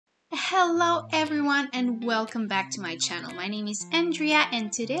Hello everyone and welcome back to my channel. My name is Andrea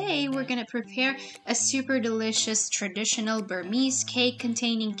and today we're gonna prepare a super delicious traditional Burmese cake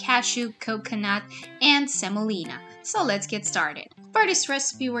containing cashew, coconut, and semolina. So let's get started. For this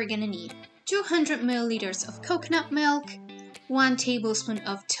recipe we're gonna need 200 milliliters of coconut milk, 1 tablespoon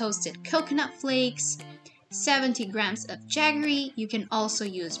of toasted coconut flakes, 70 grams of jaggery, you can also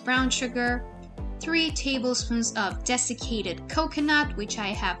use brown sugar, 3 tablespoons of desiccated coconut, which I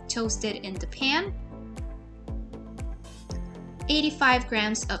have toasted in the pan, 85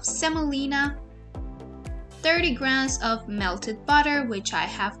 grams of semolina, 30 grams of melted butter, which I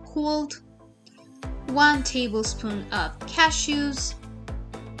have cooled, 1 tablespoon of cashews,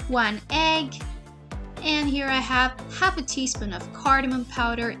 1 egg, and here I have half a teaspoon of cardamom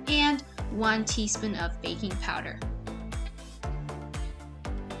powder and 1 teaspoon of baking powder.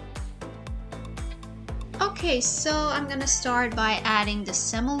 Okay, so I'm gonna start by adding the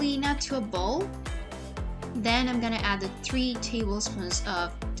semolina to a bowl. Then I'm gonna add the 3 tablespoons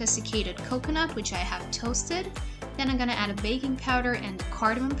of desiccated coconut, which I have toasted. Then I'm gonna add a baking powder and the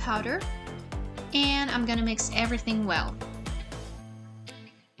cardamom powder. And I'm gonna mix everything well.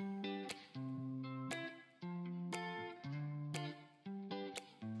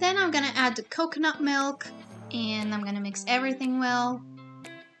 Then I'm gonna add the coconut milk and I'm gonna mix everything well.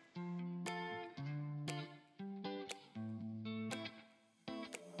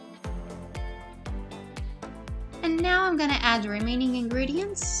 And now I'm gonna add the remaining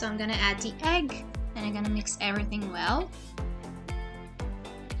ingredients. So I'm gonna add the egg and I'm gonna mix everything well.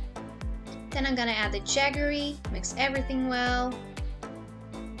 Then I'm gonna add the jaggery, mix everything well.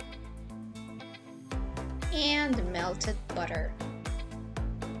 And the melted butter.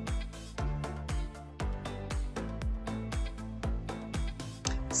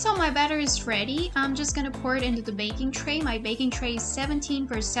 So my batter is ready. I'm just gonna pour it into the baking tray. My baking tray is 17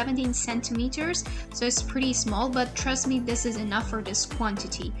 by 17 centimeters, so it's pretty small, but trust me, this is enough for this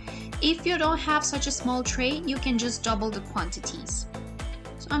quantity. If you don't have such a small tray, you can just double the quantities.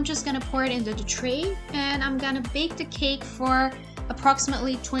 So I'm just gonna pour it into the tray and I'm gonna bake the cake for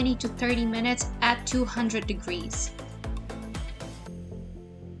approximately 20 to 30 minutes at 200 degrees.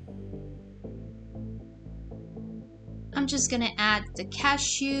 I'm just gonna add the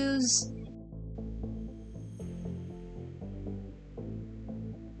cashews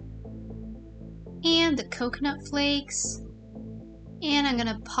and the coconut flakes, and I'm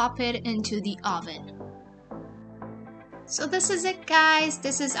gonna pop it into the oven. So this is it, guys.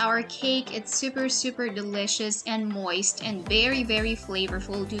 This is our cake. It's super delicious and moist and very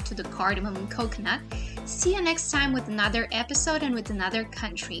flavorful due to the cardamom and coconut. See you next time with another episode and with another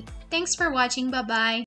country. Thanks for watching. Bye bye.